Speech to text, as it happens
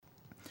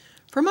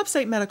From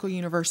Upstate Medical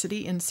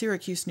University in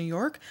Syracuse, New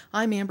York,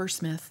 I'm Amber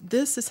Smith.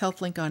 This is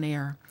HealthLink on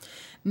Air.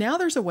 Now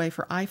there's a way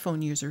for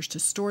iPhone users to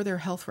store their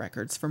health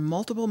records from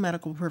multiple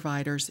medical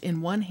providers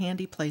in one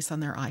handy place on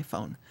their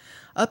iPhone.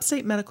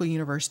 Upstate Medical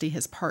University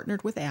has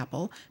partnered with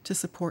Apple to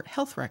support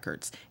health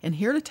records, and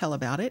here to tell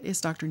about it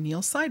is Dr.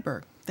 Neil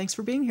Seidberg. Thanks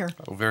for being here.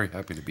 I'm very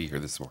happy to be here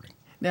this morning.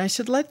 Now, I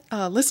should let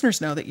listeners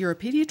know that you're a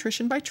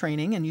pediatrician by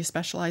training and you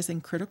specialize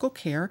in critical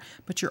care,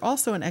 but you're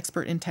also an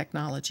expert in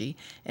technology.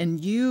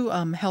 And you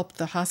helped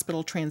the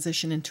hospital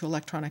transition into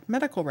electronic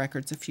medical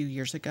records a few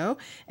years ago,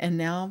 and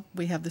now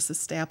we have this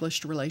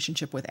established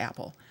relationship with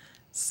Apple.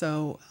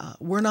 So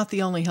we're not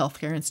the only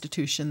healthcare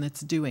institution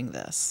that's doing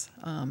this.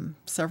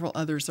 Several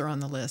others are on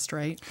the list,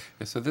 right?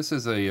 Yeah, so this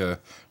is a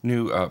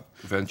new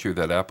venture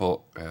that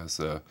Apple has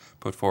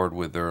put forward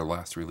with their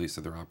last release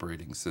of their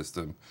operating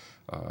system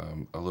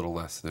a little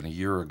less than a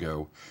year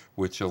ago,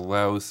 which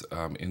allows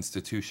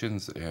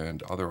institutions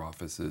and other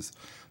offices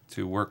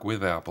to work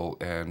with Apple,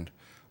 and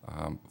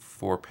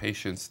for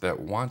patients that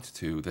want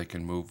to, they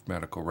can move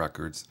medical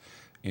records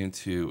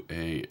into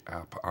a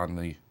app on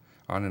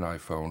an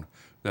iPhone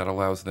that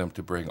allows them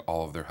to bring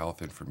all of their health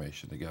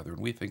information together.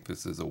 And we think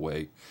this is a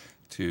way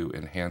to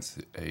enhance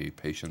a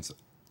patient's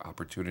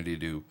opportunity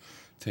to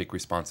take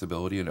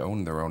responsibility and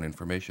own their own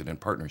information in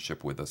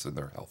partnership with us in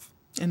their health.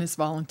 And it's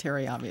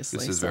voluntary, obviously.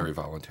 This is very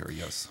voluntary,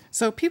 yes.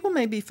 So people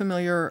may be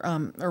familiar,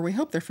 or we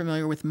hope they're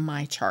familiar with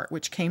MyChart,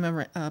 which came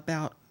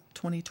about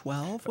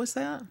 2012, was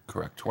that?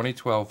 Correct.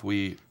 2012,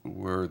 we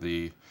were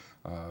the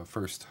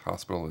first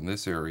hospital in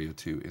this area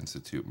to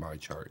institute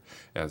MyChart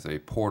as a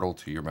portal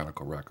to your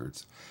medical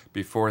records.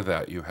 Before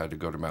that, you had to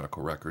go to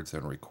medical records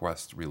and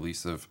request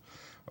release of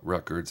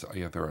records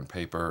either on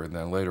paper, and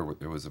then later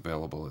it was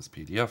available as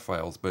PDF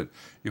files, but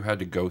you had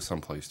to go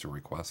someplace to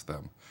request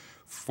them.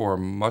 For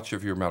much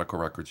of your medical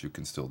records, you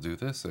can still do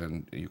this,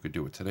 and you could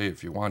do it today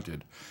if you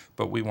wanted,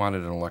 but we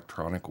wanted an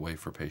electronic way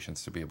for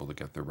patients to be able to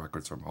get their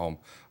records from home,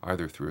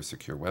 either through a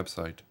secure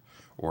website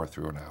or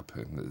through an app,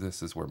 and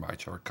this is where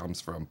MyChart comes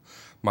from.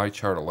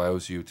 MyChart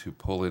allows you to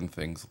pull in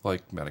things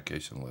like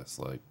medication lists,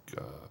 like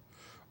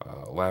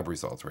lab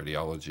results,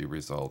 radiology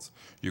results.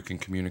 You can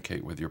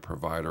communicate with your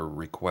provider,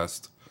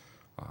 request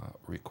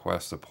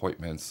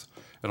appointments.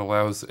 It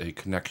allows a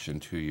connection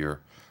to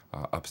your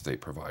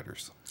upstate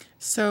providers.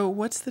 So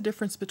what's the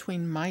difference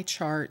between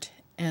MyChart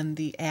and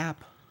the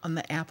app on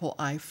the Apple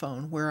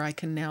iPhone where I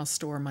can now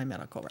store my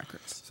medical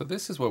records? So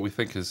this is what we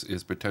think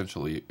is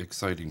potentially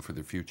exciting for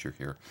the future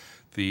here.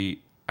 The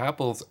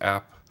Apple's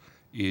app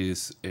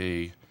is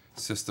a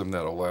system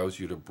that allows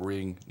you to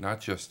bring not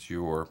just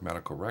your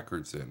medical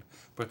records in,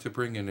 but to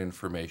bring in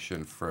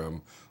information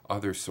from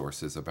other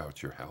sources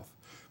about your health.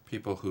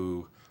 People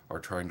who are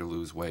trying to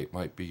lose weight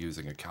might be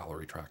using a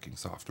calorie tracking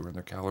software, and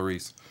their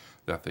calories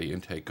that they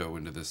intake go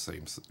into this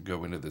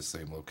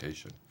same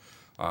location.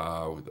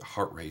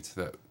 Heart rates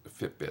that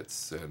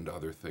Fitbits and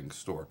other things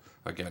store,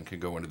 again, can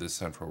go into this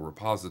central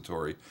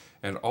repository,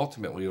 and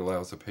ultimately it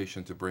allows a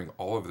patient to bring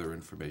all of their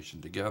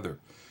information together.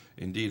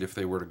 Indeed, if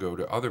they were to go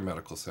to other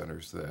medical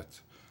centers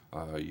that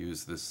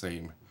use the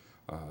same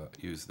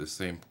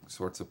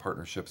sorts of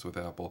partnerships with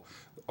Apple,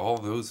 all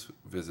those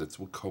visits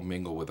will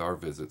commingle with our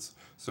visits.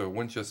 So it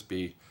wouldn't just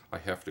be, I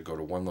have to go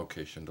to one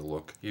location to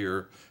look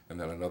here and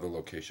then another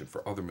location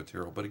for other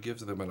material, but it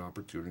gives them an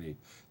opportunity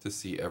to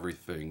see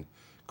everything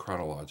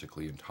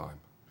chronologically in time.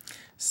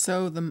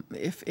 So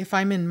if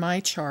I'm in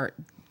MyChart,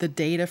 the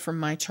data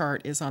from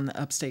MyChart is on the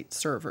Upstate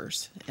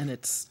servers, and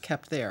it's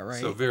kept there,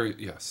 right?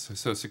 Yes.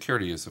 So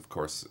security is, of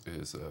course,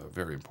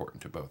 very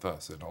important to both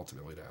us and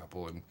ultimately to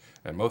Apple,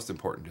 and most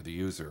important to the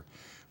user.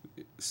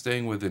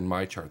 Staying within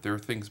MyChart, there are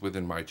things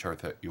within MyChart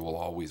that you will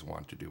always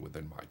want to do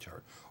within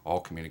MyChart. All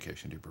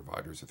communication to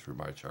providers are through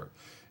MyChart.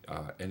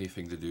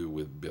 Anything to do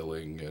with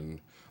billing and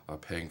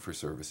paying for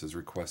services,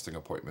 requesting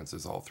appointments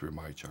is all through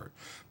MyChart.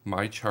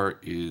 MyChart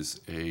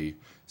is a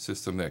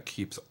system that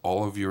keeps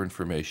all of your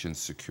information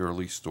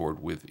securely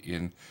stored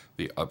within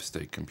the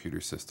Upstate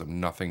computer system.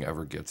 Nothing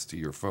ever gets to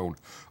your phone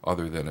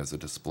other than as a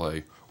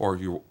display, or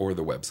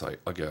the website,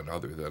 again,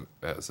 other than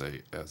as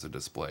a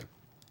display.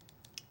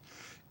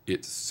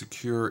 It's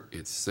secure,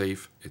 it's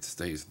safe, it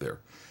stays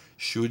there.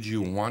 Should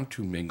you want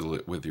to mingle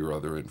it with your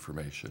other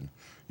information,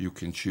 you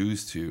can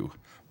choose to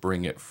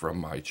bring it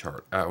from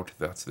MyChart out,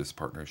 that's this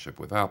partnership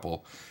with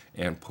Apple,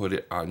 and put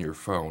it on your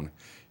phone.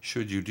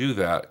 Should you do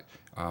that,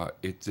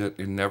 it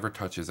never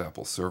touches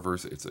Apple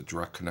servers. It's a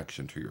direct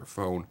connection to your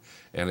phone,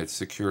 and it's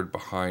secured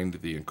behind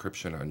the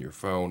encryption on your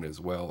phone, as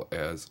well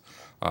as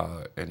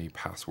any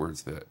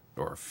passwords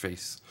or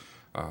face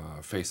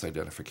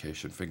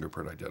identification,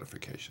 fingerprint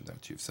identification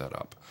that you've set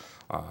up.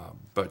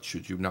 But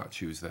should you not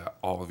choose that,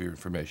 all of your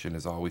information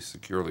is always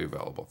securely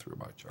available through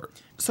MyChart.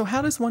 So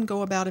how does one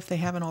go about if they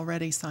haven't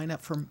already signed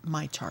up for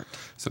MyChart?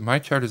 So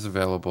MyChart is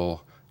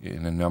available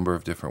in a number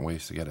of different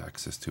ways to get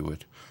access to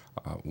it.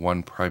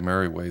 One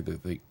primary way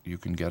that you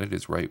can get it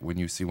is right when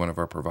you see one of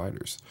our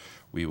providers.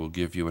 We will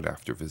give you an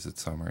after-visit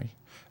summary.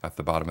 At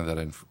the bottom of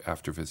that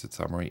after-visit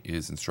summary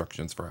is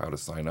instructions for how to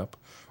sign up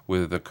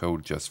with a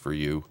code just for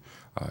you.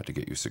 to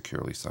get you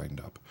securely signed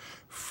up.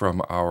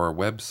 From our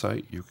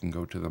website, you can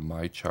go to the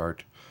My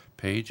Chart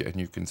page, and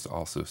you can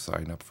also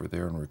sign up for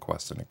there and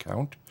request an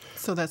account.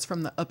 So that's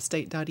from the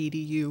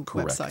upstate.edu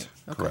website.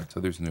 Okay. Correct. So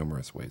there's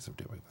numerous ways of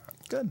doing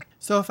that. Good.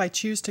 So if I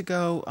choose to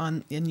go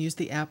on and use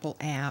the Apple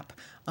app,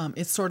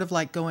 it's sort of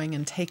like going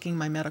and taking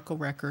my medical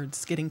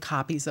records, getting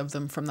copies of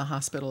them from the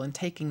hospital and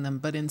taking them,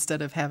 but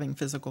instead of having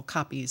physical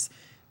copies,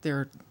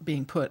 they're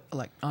being put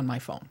like on my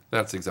phone.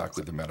 That's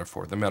exactly the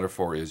metaphor. The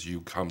metaphor is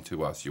you come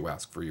to us, you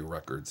ask for your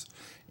records,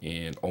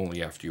 and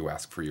only after you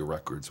ask for your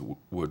records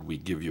would we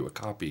give you a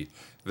copy.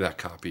 That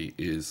copy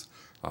is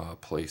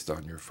placed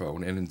on your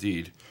phone, and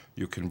indeed,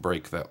 you can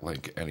break that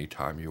link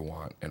anytime you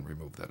want and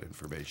remove that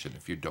information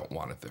if you don't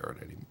want it there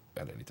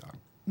at any time.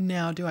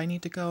 Now, do I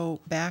need to go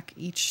back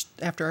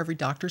after every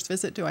doctor's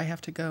visit? Do I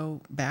have to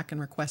go back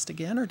and request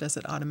again, or does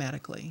it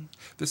automatically?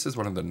 This is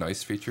one of the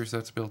nice features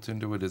that's built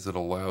into it, is it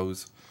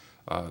allows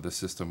the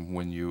system,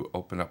 when you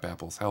open up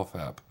Apple's Health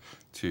app,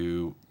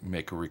 to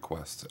make a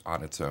request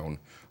on its own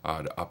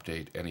to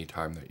update any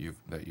time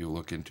that you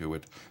look into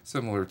it,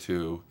 similar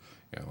to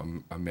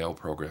a mail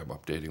program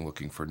updating,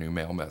 looking for new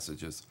mail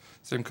messages.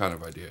 Same kind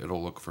of idea.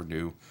 It'll look for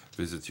new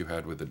visits you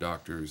had with the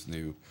doctors,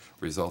 new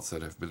results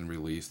that have been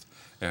released,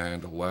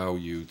 and allow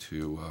you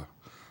to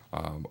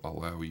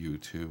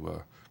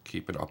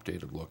keep an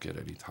updated look at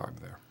any time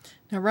there.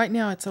 Now, right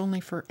now, it's only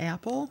for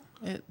Apple.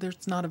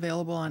 It's not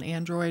available on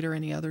Android or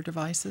any other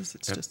devices.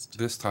 It's just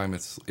this time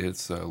it's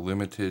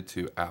limited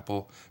to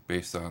Apple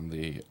based on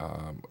the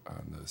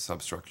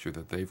substructure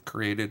that they've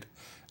created.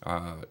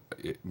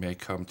 It may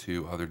come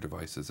to other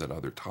devices at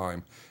other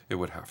time. It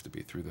would have to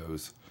be through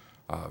those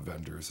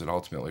vendors, and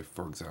ultimately,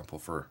 for example,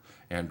 for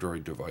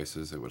Android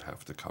devices, it would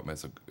have to come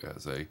as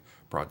a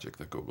project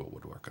that Google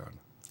would work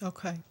on.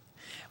 Okay.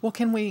 Well,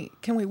 can we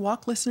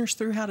walk listeners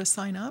through how to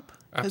sign up?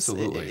 'Cause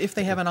Absolutely. If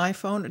they have an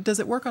iPhone, does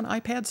it work on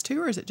iPads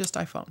too, or is it just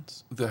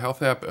iPhones? The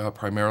Health app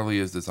primarily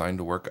is designed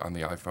to work on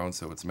the iPhone,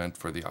 so it's meant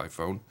for the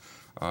iPhone.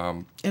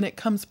 And it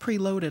comes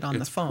preloaded on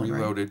the phone, It's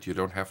preloaded. right? You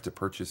don't have to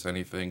purchase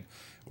anything.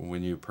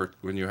 When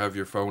you have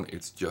your phone,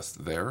 it's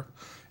just there,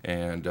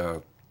 and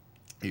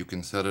you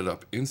can set it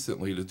up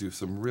instantly to do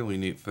some really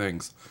neat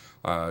things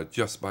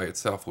just by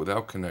itself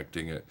without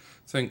connecting it.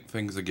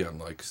 Things again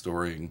like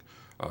storing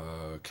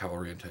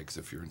calorie intakes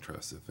if you're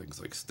interested,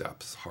 things like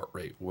steps, heart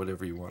rate,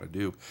 whatever you want to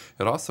do.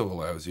 It also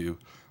allows you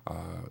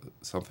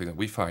something that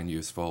we find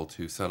useful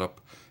to set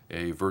up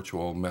a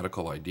virtual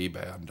medical ID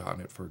band on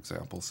it, for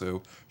example.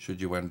 So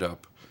should you end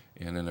up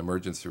in an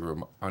emergency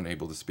room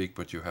unable to speak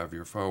but you have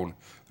your phone,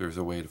 there's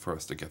a way for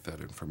us to get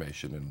that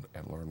information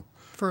and learn.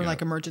 For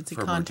like emergency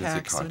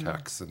contacts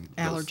and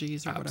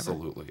allergies or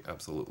whatever.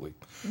 Absolutely.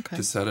 Okay.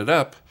 To set it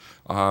up,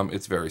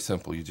 it's very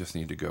simple. You just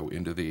need to go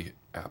into the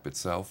app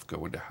itself,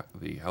 go into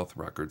the health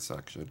records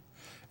section,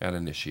 and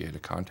initiate a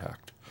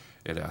contact.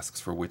 It asks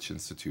for which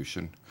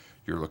institution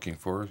you're looking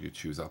for. You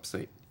choose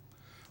Upstate,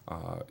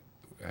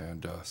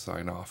 and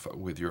sign off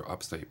with your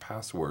Upstate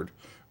password,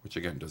 which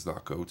again does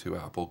not go to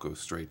Apple, goes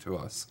straight to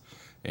us,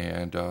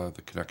 and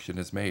the connection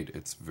is made.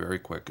 It's very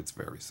quick. It's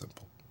very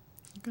simple.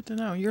 Good to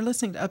know. You're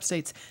listening to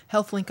Upstate's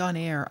HealthLink on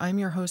Air. I'm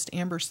your host,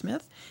 Amber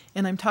Smith,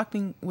 and I'm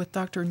talking with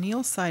Dr.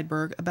 Neil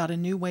Seidberg about a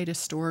new way to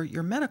store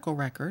your medical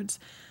records.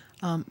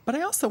 But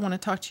I also want to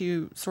talk to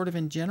you sort of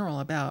in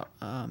general about,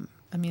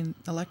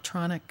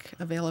 electronic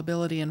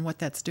availability and what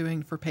that's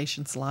doing for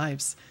patients'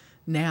 lives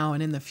now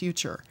and in the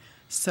future.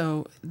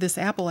 So this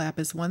Apple app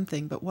is one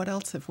thing, but what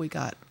else have we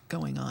got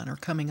going on or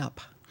coming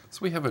up? So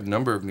we have a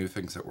number of new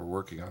things that we're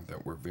working on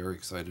that we're very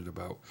excited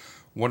about.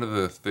 One of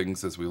the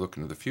things as we look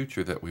into the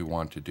future that we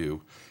want to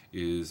do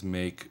is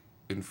make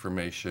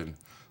information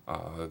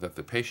that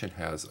the patient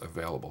has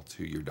available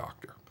to your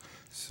doctor.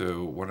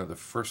 So one of the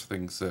first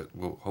things that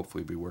we'll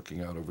hopefully be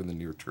working out over the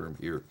near term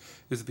here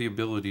is the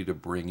ability to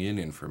bring in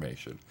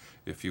information.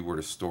 If you were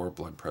to store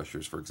blood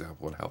pressures, for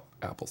example, in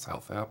Apple's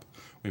Health app,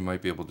 we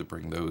might be able to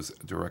bring those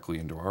directly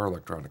into our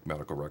electronic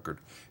medical record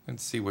and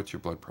see what your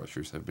blood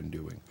pressures have been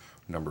doing,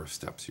 number of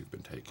steps you've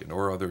been taking,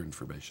 or other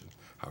information.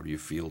 How do you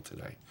feel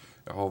today?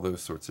 All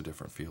those sorts of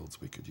different fields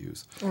we could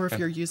use. Or if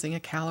you're using a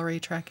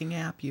calorie tracking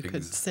app, you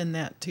could send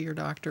that to your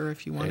doctor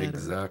if you wanted.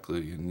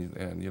 Exactly.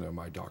 And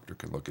my doctor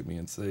can look at me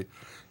and say,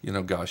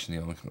 gosh,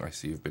 Neil, I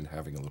see you've been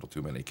having a little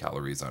too many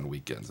calories on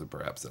weekends, and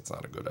perhaps that's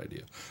not a good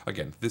idea.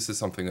 Again, this is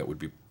something that would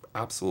be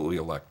absolutely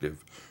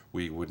elective.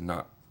 We would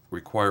not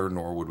require,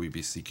 nor would we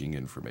be seeking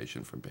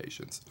information from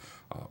patients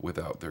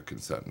without their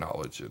consent,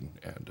 knowledge,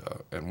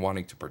 and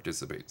wanting to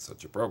participate in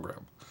such a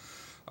program.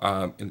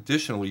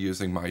 Additionally,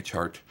 using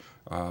MyChart,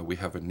 we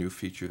have a new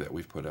feature that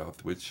we've put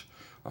out, which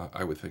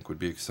I would think would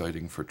be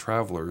exciting for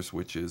travelers,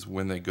 which is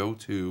when they go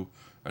to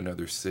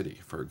another city,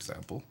 for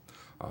example,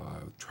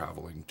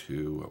 traveling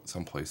to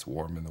someplace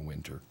warm in the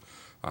winter.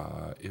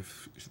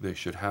 If they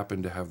should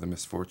happen to have the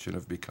misfortune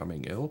of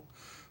becoming ill,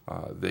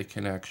 they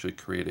can actually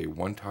create a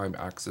one-time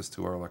access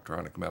to our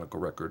electronic medical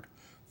record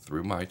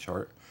through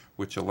MyChart,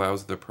 which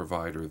allows the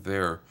provider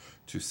there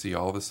to see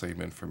all the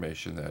same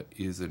information that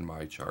is in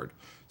MyChart,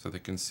 so they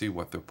can see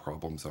what their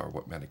problems are,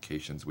 what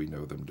medications we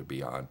know them to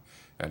be on,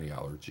 any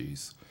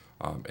allergies,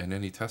 and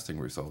any testing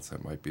results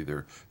that might be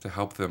there to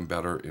help them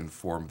better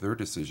inform their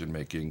decision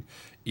making,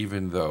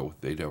 even though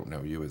they don't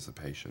know you as a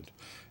patient.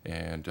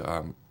 And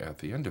at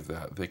the end of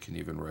that, they can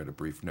even write a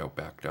brief note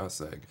back to us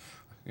saying,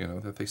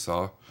 that they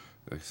saw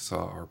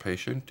our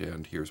patient,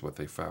 and here's what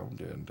they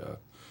found. And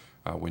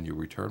when you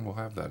return, we'll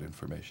have that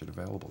information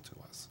available to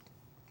us.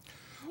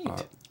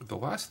 The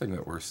last thing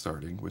that we're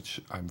starting,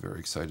 which I'm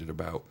very excited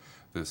about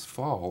this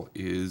fall,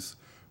 is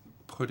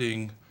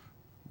putting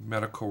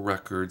medical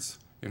records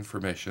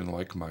information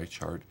like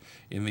MyChart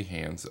in the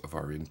hands of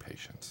our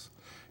inpatients.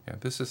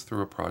 And this is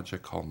through a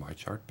project called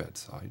MyChart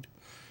Bedside.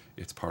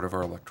 It's part of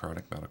our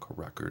electronic medical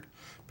record.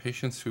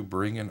 Patients who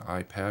bring an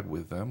iPad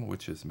with them,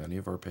 which is many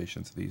of our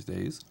patients these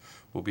days,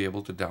 will be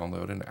able to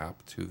download an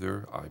app to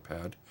their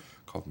iPad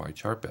called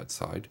MyChart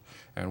Bedside,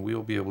 and we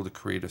will be able to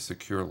create a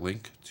secure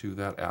link to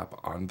that app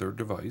on their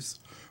device,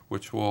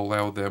 which will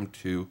allow them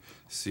to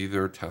see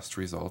their test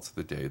results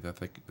the day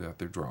that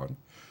they're drawn.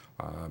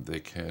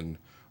 They can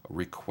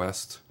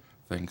request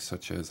things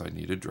such as I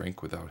need a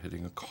drink without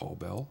hitting a call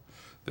bell.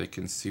 They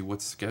can see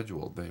what's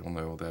scheduled. They'll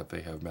know that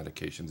they have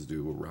medications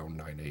due around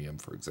 9 a.m.,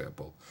 for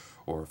example,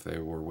 or if they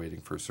were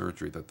waiting for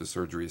surgery, that the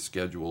surgery is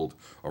scheduled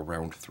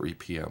around 3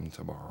 p.m.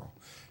 tomorrow,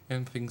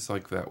 and things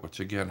like that, which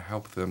again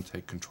help them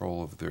take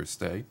control of their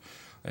stay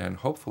and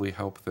hopefully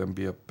help them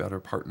be a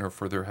better partner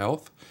for their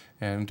health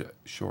and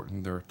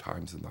shorten their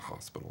times in the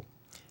hospital.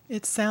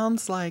 It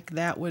sounds like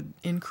that would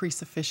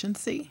increase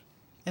efficiency,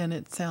 and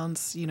it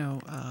sounds,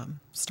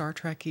 Star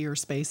Trek-y or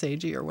space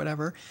agey or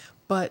whatever,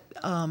 but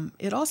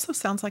it also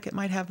sounds like it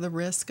might have the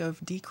risk of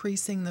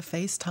decreasing the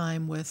face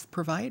time with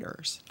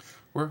providers.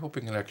 We're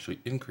hoping it actually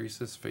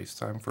increases face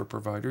time for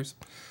providers.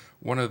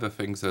 One of the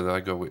things that I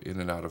go in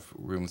and out of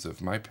rooms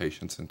of my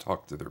patients and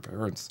talk to their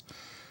parents,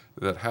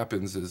 that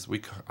happens is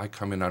I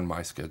come in on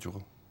my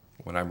schedule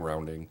when I'm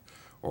rounding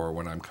or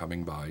when I'm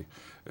coming by.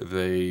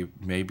 They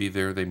may be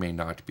there, they may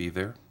not be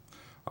there.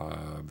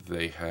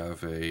 They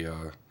have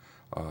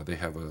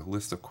a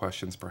list of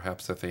questions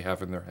perhaps that they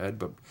have in their head,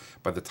 but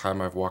by the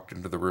time I've walked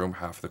into the room,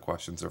 half the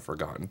questions are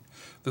forgotten.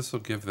 This will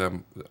give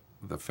them,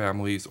 the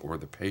families or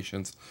the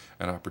patients,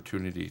 an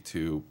opportunity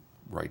to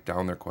write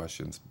down their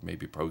questions,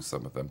 maybe pose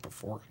some of them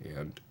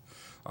beforehand.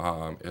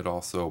 It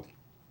also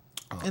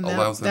and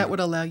allows them that would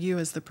allow you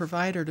as the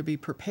provider to be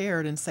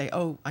prepared and say,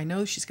 oh, I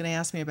know she's going to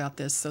ask me about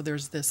this, so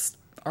there's this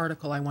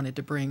article I wanted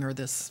to bring or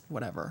this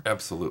whatever.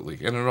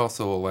 Absolutely. And it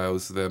also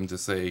allows them to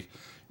say,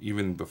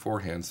 even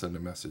beforehand, send a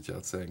message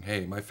out saying,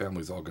 hey, my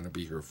family's all going to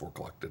be here at 4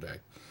 o'clock today,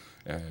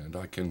 and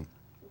I can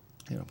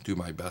do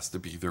my best to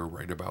be there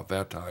right about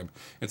that time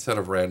instead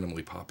of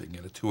randomly popping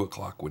in at 2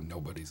 o'clock when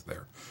nobody's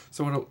there.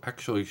 So it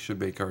actually should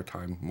make our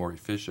time more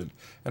efficient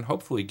and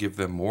hopefully give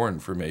them more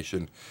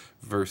information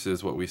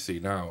versus what we see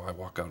now. I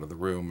walk out of the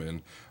room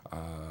and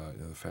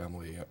the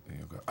family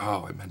go,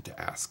 oh, I meant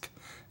to ask.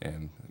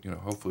 And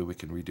hopefully we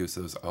can reduce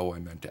those oh, I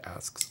meant to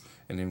asks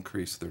and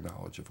increase their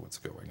knowledge of what's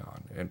going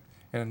on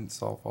and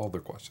solve all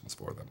their questions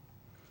for them.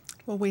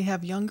 Well, we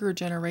have younger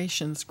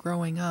generations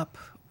growing up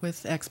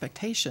with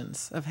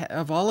expectations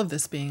of all of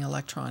this being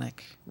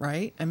electronic,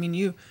 right? I mean,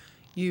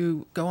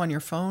 you go on your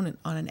phone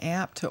on an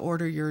app to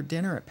order your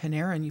dinner at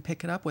Panera, and you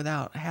pick it up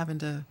without having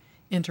to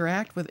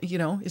interact with,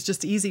 it's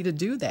just easy to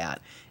do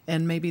that.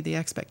 And maybe the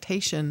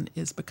expectation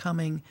is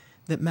becoming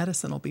that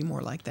medicine will be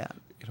more like that.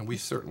 We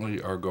certainly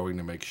are going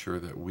to make sure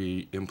that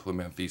we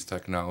implement these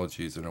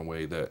technologies in a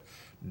way that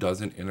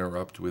doesn't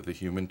interrupt with the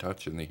human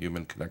touch and the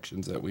human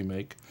connections that we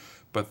make.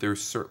 But there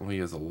certainly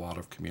is a lot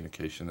of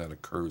communication that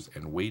occurs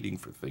and waiting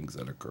for things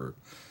that occur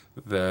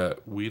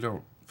that we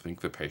don't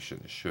think the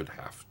patient should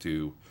have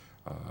to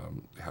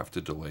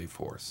delay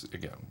for us.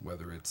 Again,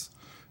 whether it's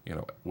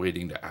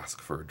waiting to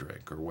ask for a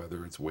drink or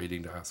whether it's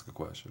waiting to ask a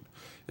question.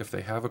 If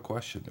they have a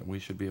question, then we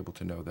should be able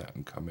to know that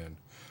and come in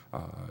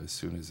as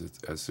soon as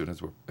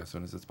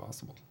it's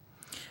possible.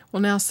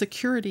 Well, now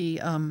security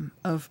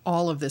of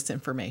all of this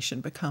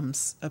information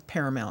becomes a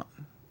paramount,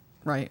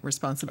 right,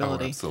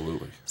 responsibility. Oh,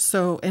 absolutely.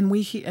 So, and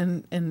we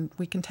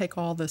can take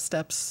all the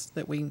steps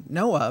that we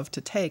know of to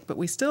take, but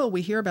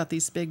we hear about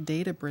these big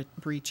data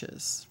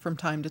breaches from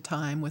time to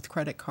time with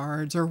credit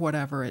cards or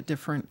whatever at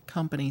different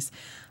companies.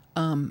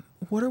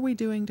 What are we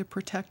doing to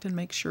protect and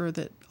make sure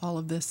that all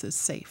of this is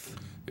safe?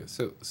 Yeah,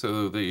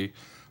 so the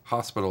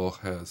hospital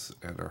has,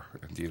 and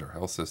indeed our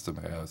health system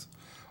has,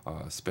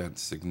 spent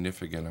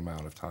significant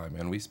amount of time,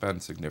 and we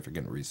spend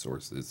significant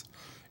resources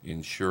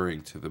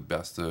ensuring to the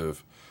best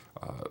of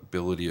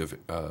ability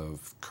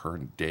of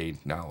current day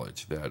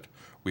knowledge that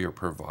we are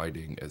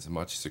providing as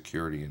much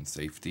security and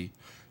safety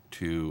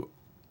to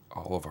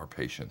all of our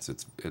patients.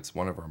 It's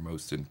one of our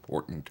most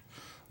important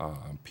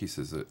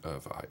pieces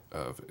of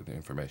the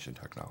information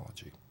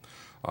technology.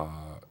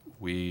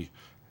 We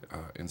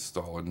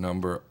install a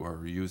number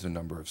or use a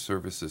number of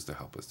services to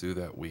help us do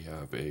that. We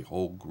have a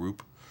whole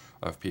group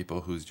of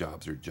people whose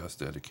jobs are just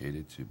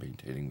dedicated to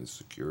maintaining the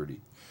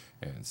security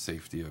and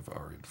safety of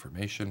our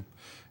information.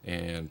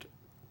 And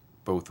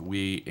both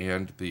we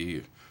and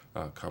the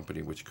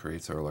company which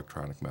creates our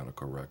electronic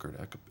medical record,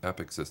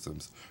 Epic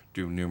Systems,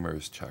 do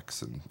numerous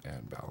checks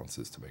and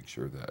balances to make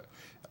sure that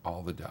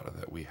all the data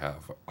that we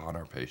have on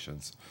our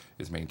patients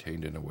is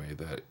maintained in a way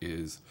that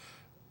is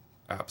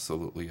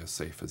absolutely as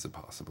safe as it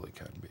possibly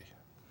can be.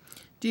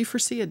 Do you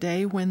foresee a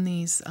day when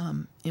these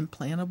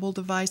implantable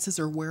devices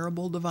or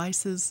wearable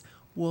devices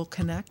will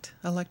connect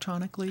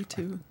electronically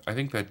to? I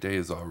think that day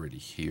is already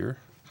here.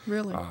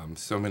 Really?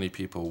 So many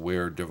people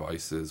wear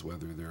devices,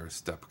 whether they're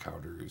step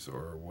counters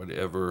or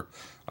whatever.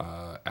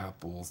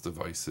 Apple's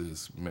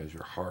devices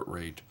measure heart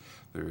rate.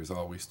 There's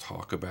always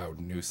talk about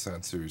new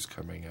sensors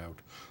coming out.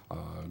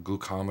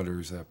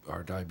 Glucometers that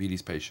our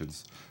diabetes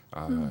patients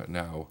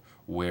now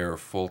wear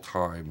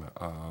full-time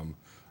on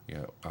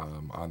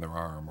their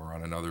arm or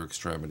on another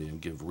extremity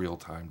and give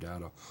real-time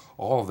data.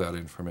 All of that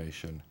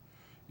information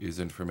is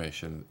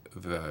information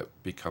that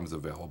becomes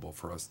available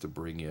for us to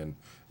bring in,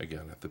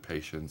 again, at the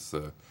patient's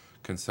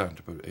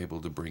consent, but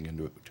able to bring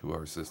into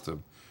our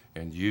system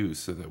and use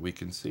so that we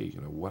can see,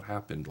 what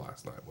happened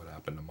last night, what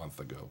happened a month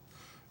ago,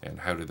 and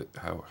how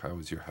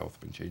has your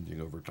health been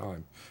changing over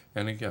time.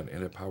 And again,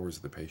 it empowers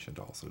the patient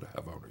also to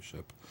have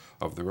ownership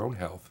of their own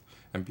health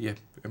and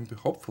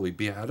hopefully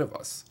be ahead of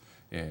us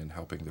in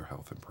helping their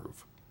health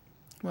improve.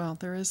 Well,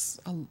 there is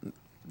a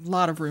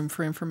lot of room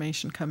for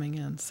information coming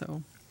in,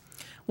 so...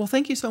 Well,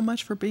 thank you so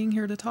much for being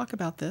here to talk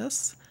about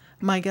this.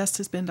 My guest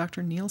has been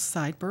Dr. Neil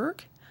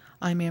Seidberg.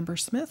 I'm Amber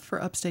Smith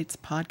for Upstate's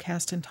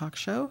podcast and talk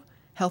show,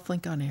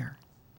 HealthLink on Air.